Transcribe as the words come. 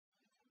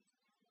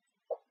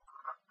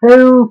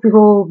Hello,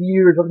 people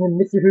viewers, welcome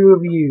to Mr.Who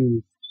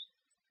reviews.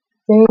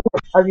 Today,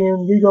 I'm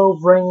reviewing Hugo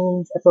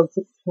Vrains, episode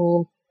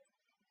 16,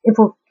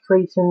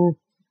 Infiltration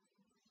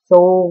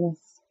Soul's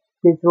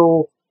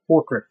Digital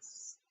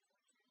Fortress.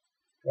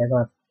 Yeah,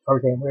 I'm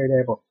probably saying weird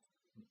there, but.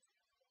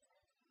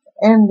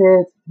 And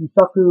it's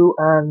Mr.Who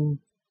and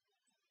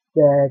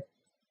the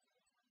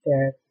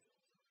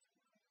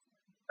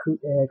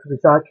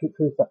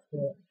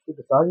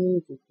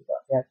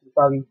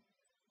Kusagi.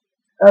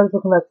 I was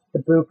looking at the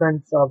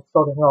blueprints of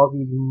Soul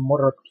Technology's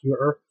mother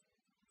computer.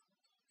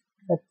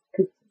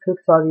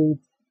 Kusagi,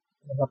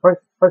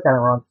 first time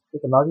around,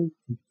 Kusagi,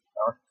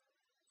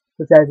 so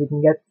says you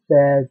can get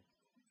the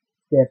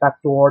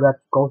back door that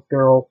Ghost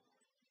Girl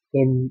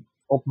in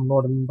open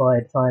Northern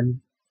by the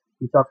time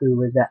Yusaku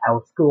was out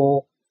of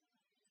school.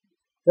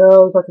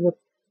 So Yusaku just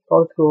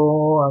go to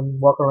school and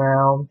walk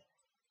around.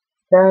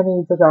 Then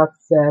he took out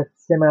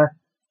Sima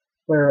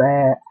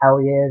where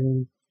Aoi is,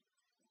 and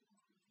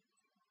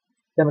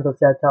Sima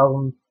just tells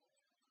him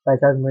that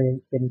he hasn't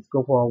really been in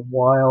school for a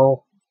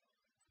while,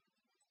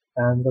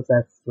 and just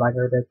says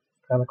slacker bit,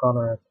 kind of calling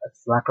her a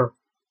slacker.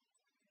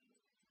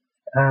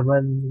 And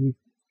when he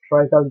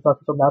tries out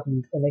Yusaku something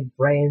happens and like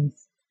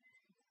Vrains,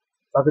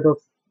 Yusaku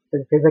just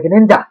feels like a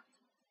ninja.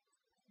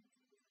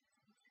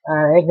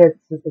 Agnes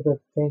is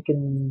just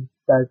thinking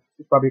that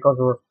it's probably because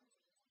her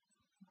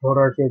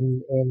brothers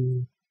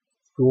in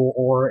school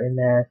or in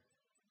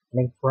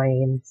like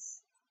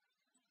Vrains.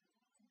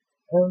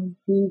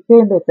 He's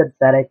being a bit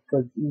sympathetic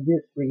because he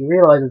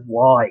realizes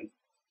why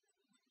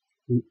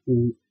he's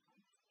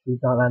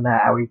not on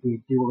that how he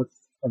do this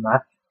and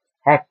that.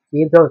 Heck,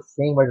 he does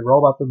scene where the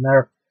robots in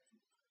there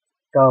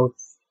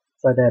goes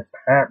to the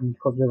apartment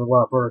because of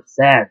what were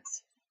said.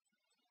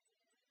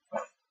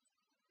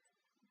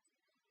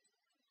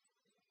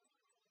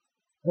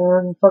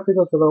 And Tucker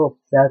goes a little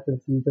upset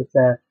since he just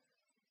said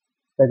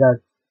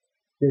that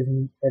it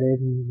isn't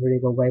really a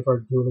good way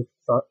for Julius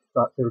to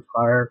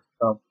retire,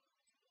 so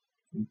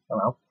I don't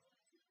know.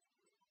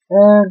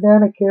 And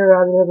then Akira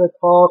had a little bit of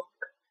talk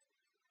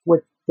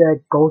with the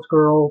Ghost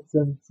Girls,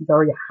 and she's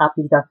already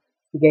happy that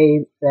he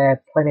gave the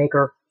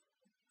Playmaker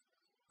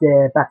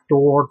the back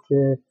door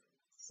to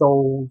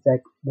Soul's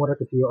mother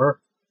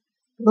computer.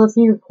 So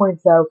she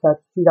points out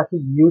that she's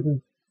actually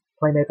using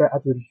Playmaker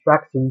as a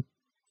distraction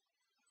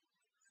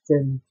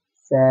since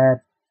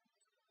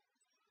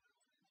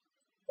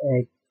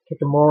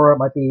Kitamura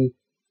might be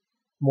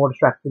more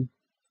distracted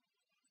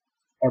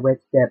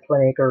with the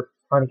Playmaker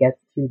trying to get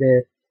to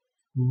the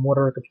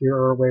mother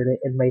computer where the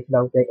information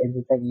about the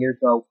incident 10 years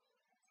ago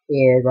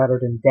is rather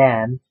than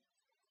Dan.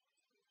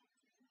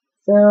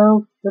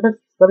 So they're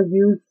just gonna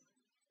use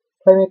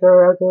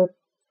Playmaker as a,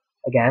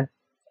 again,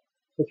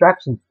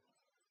 distraction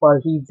while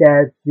he's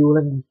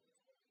dueling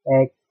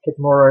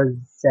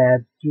Kitamura's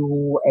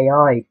dual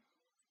AI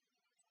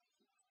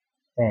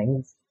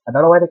things. I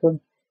don't know why they could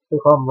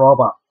become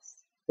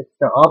robots.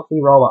 They're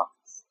obviously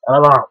robots. I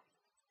don't know.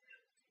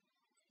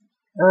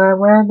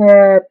 When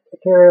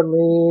Akira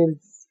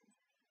leaves,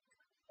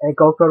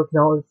 Ghost Girl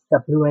notices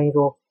that Blue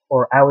Angel,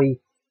 or Aoi,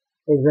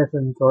 is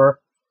listening to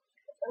her,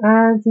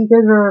 and he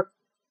gives her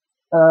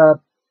an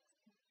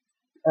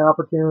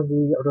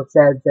opportunity, or just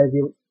says that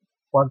you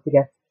want to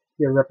get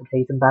your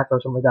reputation back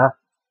or something like that.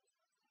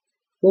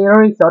 They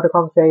already started the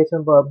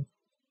conversation, but I'm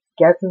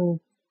guessing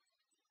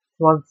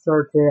he wants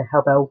her to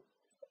help out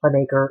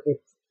Playmaker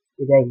if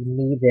they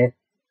need it.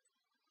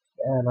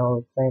 And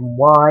I'll explain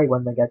why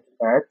when they get to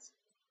that.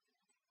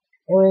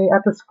 Anyway,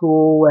 after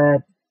school,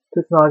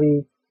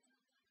 Kusanagi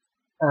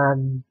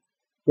and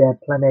the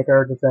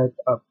Playmaker just said,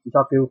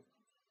 Yusaku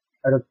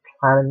are just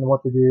planning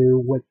what to do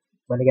with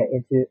when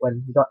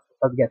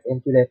Yusaku gets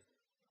into the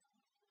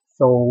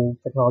Soul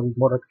Technology's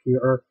motor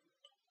computer.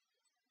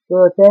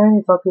 But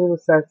then Yusaku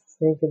starts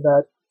thinking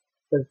that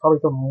there's probably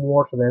some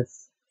more to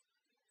this.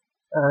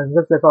 And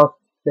just about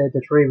the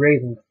three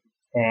reasons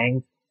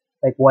thing,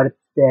 like what if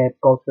the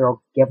Ghost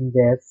Girl give him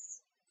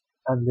this,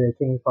 and the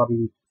thing is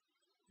probably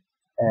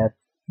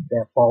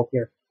their fault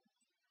here,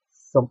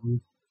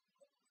 something,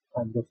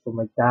 and just something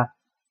like that.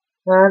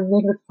 And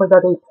making it point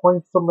that they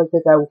point something like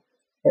this out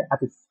at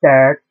the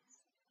start,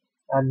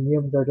 and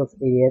humans are just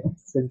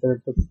idiots since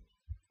they're just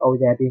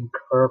always there being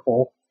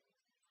careful.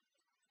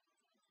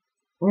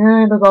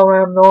 And there's all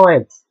around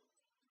noise.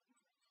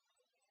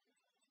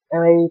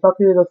 Anyway, talk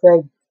to just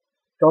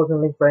goes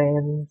and link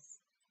Vrains,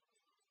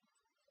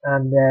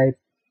 and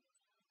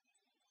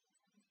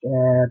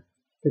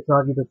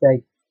technology just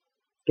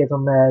gives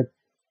him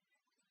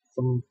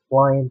some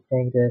flying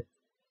thing to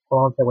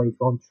hold on to when he's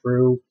going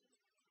through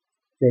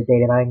the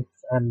data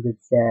banks, and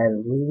it's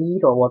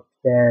lead, or what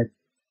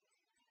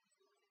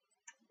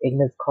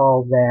Ignis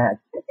calls the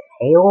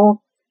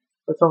tail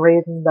for some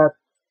reason, that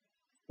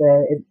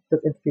it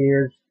just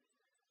interferes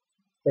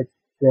with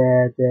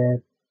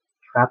the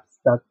traps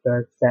that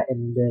are set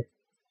in the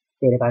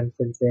data bank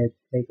since it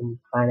makes them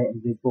kind of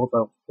invisible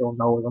so they don't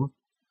know them.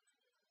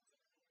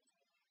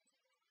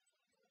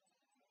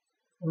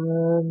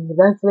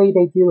 Eventually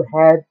they do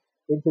head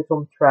into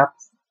some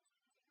traps,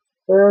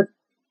 but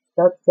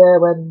that's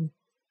when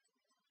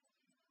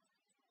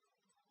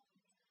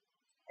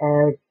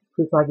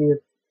Kusanagi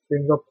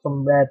brings up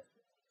some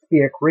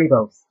Spear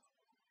Kribos.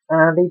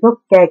 And they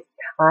look kinda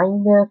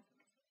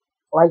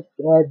like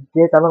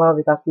this. I don't know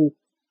if you actually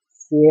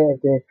see it,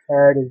 if the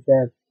card is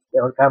the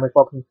camera's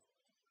focusing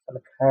on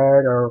the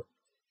card or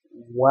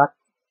what.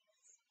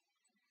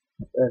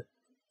 Uh,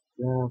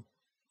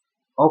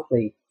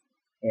 hopefully,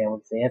 yeah,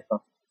 we'll see it.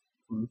 But,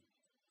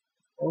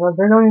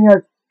 they're only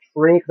a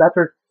 3 because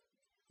after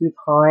 2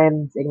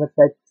 times, Ignis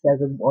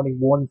says only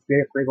 1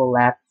 Spirit Kribo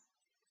left.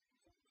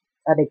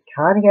 And they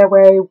kind of get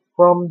away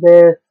from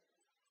the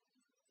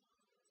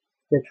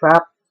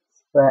traps,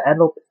 but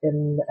end up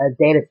in a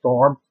data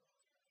storm.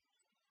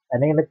 I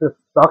think it's just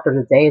stuck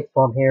there's a data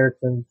storm here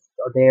since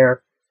they're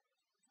there.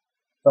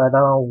 But I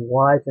don't know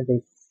why, since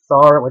they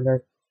saw it when they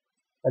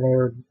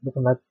were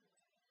looking at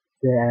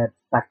the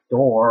back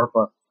door,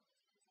 but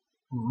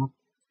and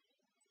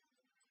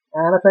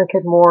that's when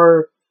Kid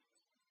Moore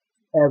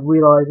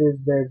realizes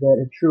there's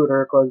an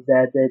intruder because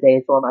the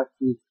data storm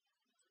actually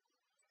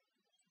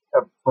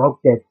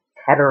broke the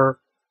tether,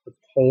 the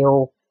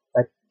tail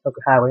that took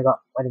how when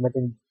he went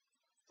in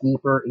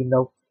deeper, even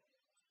though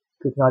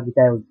Kusanagi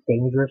said it was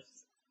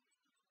dangerous.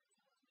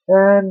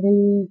 And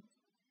the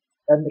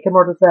Kid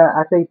Moore just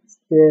activates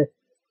the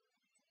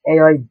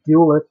AI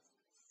duelists,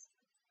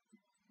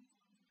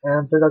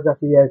 and turns out that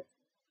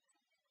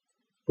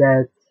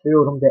the 2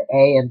 of them, the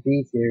A and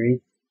B series.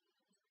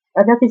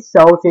 And that's this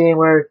show scene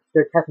where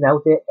they're testing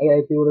out the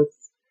AI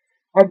duelists,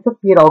 and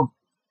just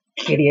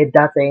idiot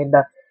that saying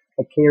that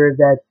Akira's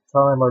at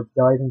time or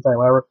dies in time,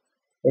 whatever,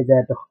 is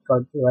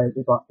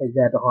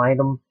behind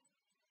him.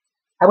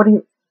 And when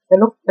he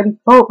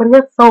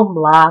gets so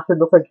laugh, it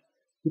looks like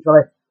he's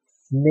gonna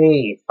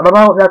sneeze. I don't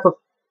know if that's what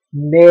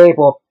sneeze,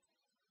 but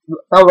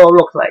that's what it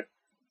looks like.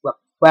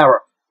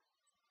 Whatever.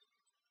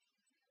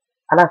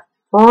 And at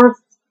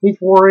first, he's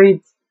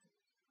worried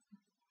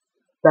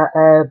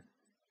that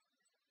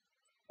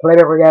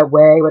Playmaker will get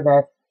away when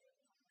the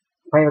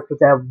Playmaker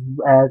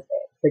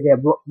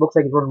looks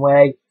like he's running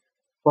away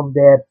from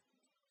the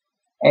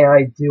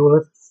AI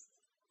duelists,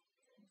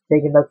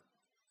 thinking that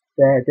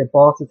the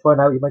boss is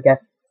finding out he might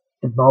get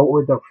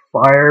demoted or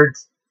fired.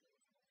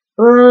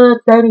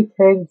 But then he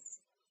thinks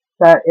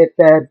that if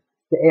the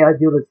AI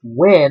duelists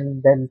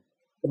win, then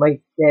they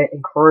might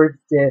encourage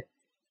the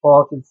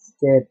bosses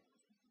to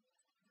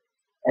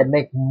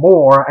make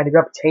more, and the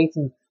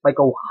reputation might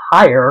go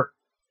higher,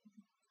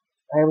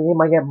 and he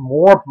might get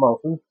more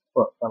promotions,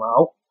 but I don't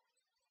know.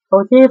 So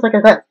he seems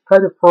like that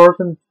kind of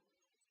person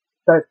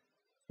that's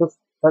just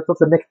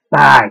a mixed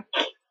bag.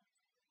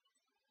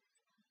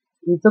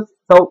 He's just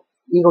so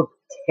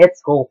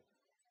egotistical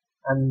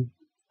and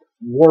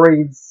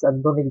worries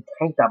and doesn't even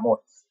think that much.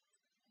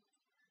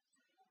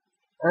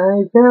 And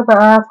he's a bit of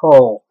an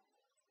asshole.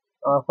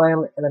 I'll find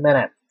him in a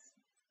minute.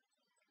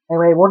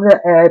 Anyway, one of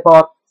the AI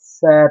bots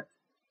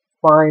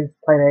finds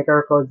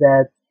Playmaker because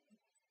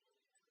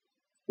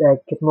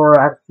Kitamura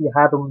actually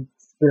had them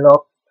split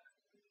up.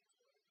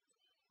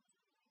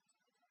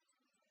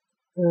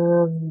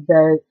 And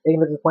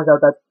Ignis points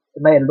out that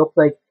it may look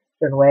like a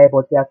certain way,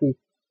 but they actually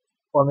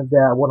wanted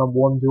the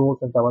one-on-one duels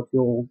since that was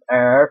duels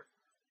are.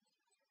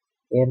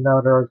 Even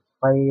though there's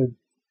 5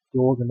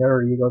 duels in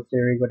their Ego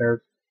series where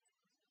there's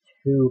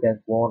 2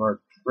 against 1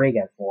 or 3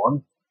 against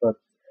 1, but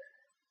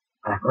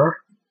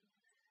whatever.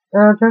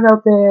 And it turns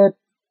out the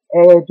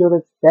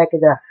duelist deck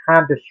is a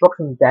hand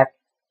destruction deck,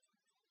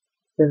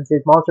 since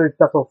his monster's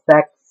special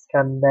effects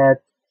can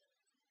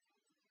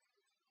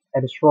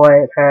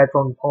destroy a card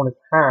from the opponent's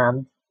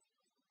hand.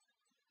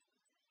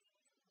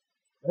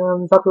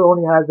 Saku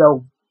only has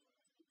 1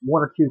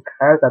 or 2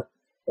 cards that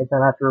it's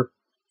not after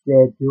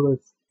the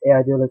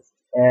AI duelist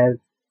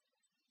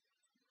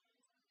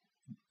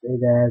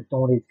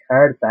some of these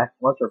card effects,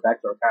 monster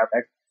effects or card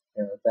effects,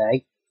 you know what I'm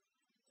saying.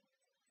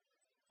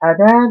 And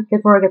then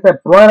Kitamura gets a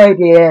bright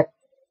idea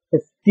to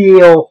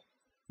steal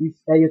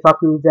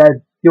Yusaku's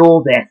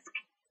duel disc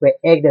with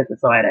Ignis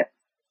inside it.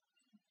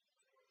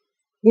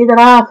 He's an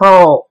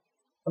asshole!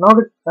 I know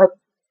that's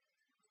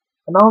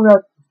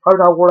probably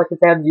not a word I can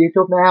say on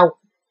YouTube now.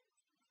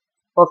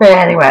 I'll say it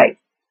anyway.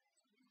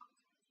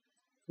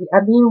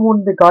 And even one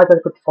of the guys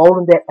that's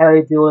controlling the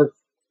LA duelist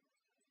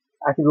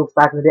actually looks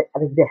back and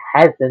he's a bit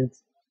hesitant.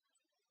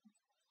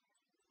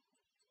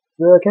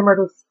 The camera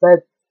just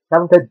said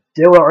tell him to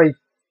do it or he's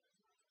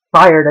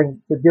fired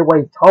and to do what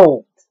he's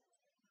told.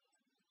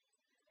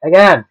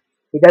 Again,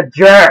 he's a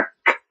jerk!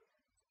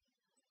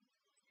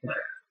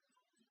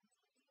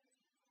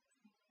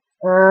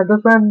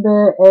 Just when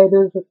the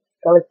duelist just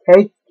got a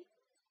cake,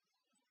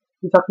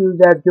 he talks to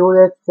the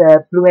duelist,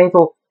 Blue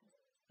Angel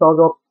shows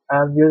up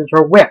and uses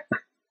her whip.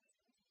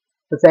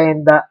 To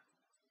saying that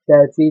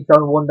she's the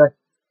only one that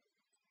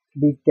can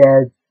beat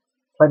the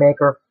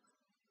Playmaker.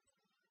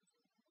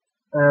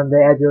 And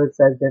the duelist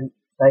says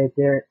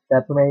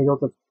that Blue Angel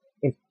just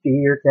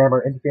interfered them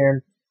or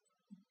interfering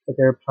with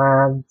their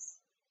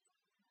plans.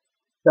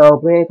 So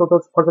Blue Angel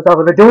just puts herself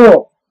in a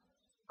duel.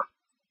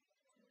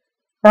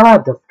 And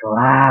I'm just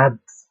glad.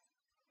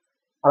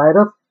 And I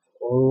just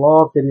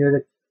love the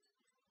music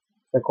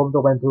that comes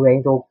up when Blue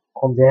Angel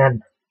comes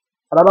in.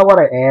 I don't know what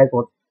it is,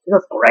 but it's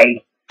just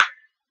great.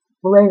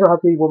 Blue Angel has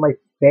to be one of my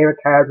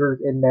favorite characters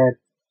in the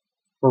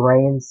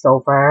Vrains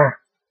so far.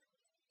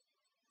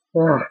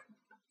 Ugh.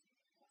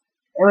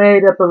 Anyway,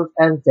 the episode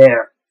ends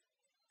there.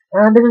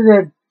 And this is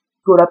a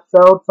good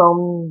episode.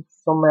 Some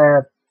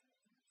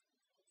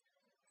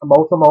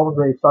emotional moments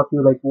where you start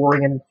to like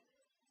worrying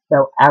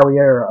about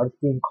Aria or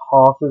just being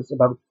cautious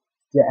about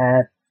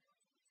the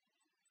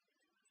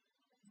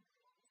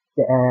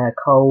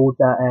code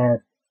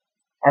that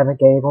Emma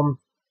gave him.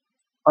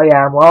 Oh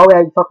yeah, well,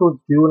 yeah, you talk about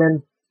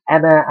Doolin,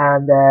 Emma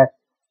and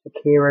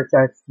Akira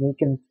start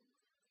sneaking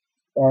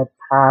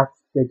past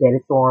the data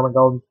storm and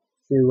going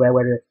to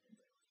where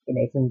the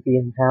nation's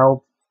being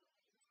held.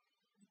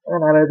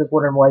 And I was just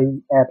wondering why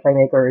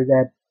Playmaker is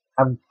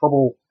having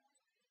trouble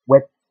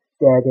with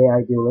the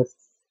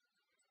idealists.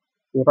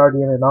 You've already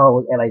even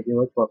know what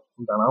idealists, but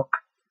I don't know.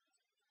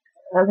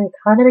 And it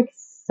kind of makes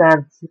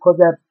sense because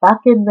back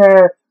in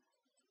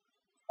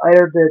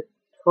either the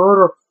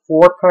third or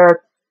fourth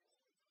part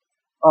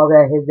of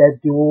his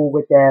duel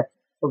with the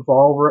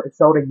revolver, it's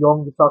sort of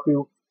young to start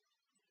to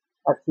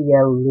actually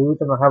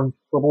losing or having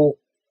trouble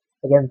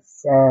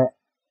against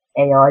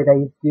AI that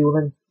he's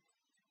dueling.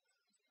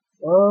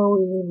 So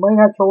he might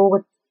have trouble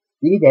with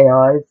these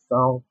AIs,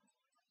 so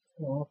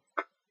you know,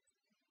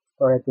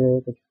 for it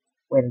to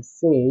wait and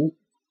see.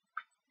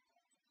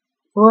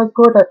 Well, it's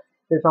good that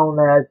there's some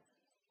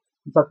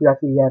stuff you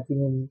actually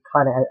being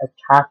kind of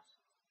attached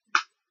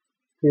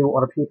to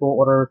other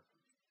people other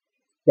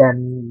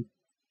than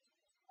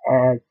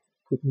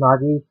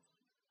Kusanagi.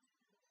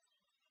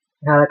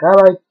 Like I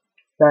like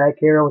that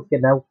Akira was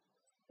getting out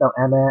about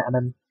Emma, and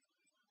I'm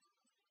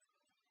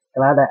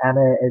glad that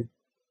Emma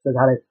does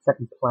have a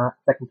second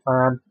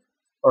plan,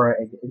 or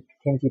a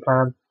contingency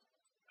plan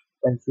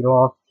when she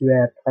lost to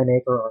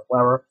Playmaker or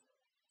whatever.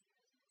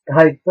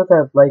 I just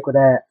like when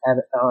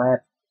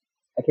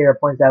Akira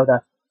points out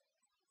that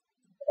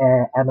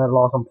Emma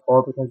lost on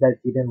purpose and said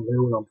she didn't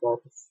lose on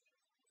purpose.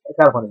 It's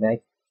kind of funny,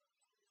 mate.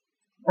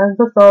 And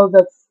just so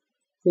that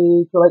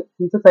she's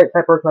just like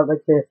type of person that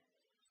likes to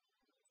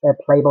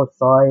play both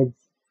sides,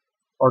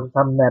 or just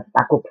having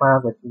backup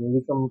plans if she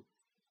needs them,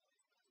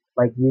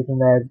 like using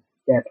the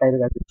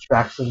playmaker as a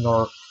distraction,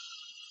 or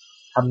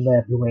having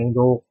the Blue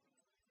Angel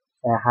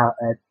help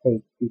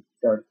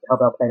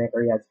out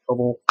Playmaker. He has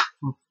trouble.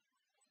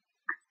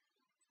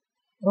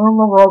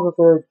 Overall, it's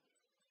a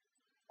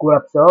good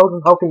episode,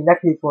 and hopefully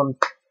next week's one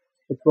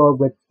is good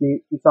with the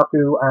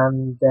Isaku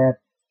and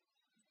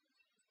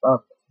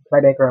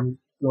Playmaker and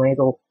Blue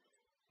Angel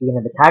being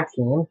in the tag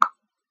team.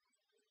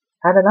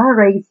 And the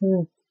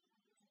narration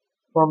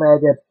from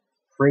the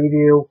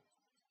preview,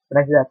 the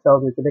next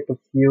episode is a bit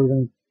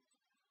confusing.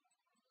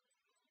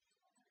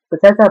 But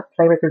it says that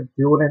Playmaker's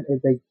dueling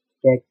is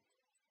like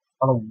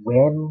on a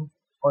whim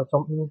or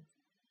something.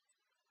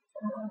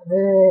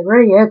 It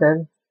really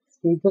isn't.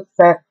 He just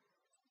said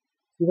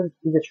he's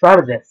a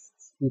strategist.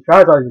 He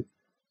strategizes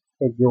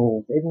his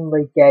duels. It isn't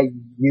like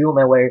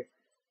Yuma where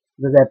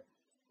he just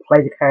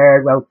plays a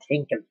card without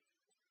thinking.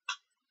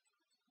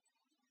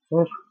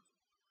 Don't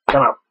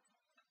know.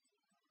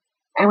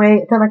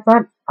 Anyway, until next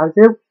time, I'll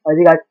see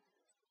you guys.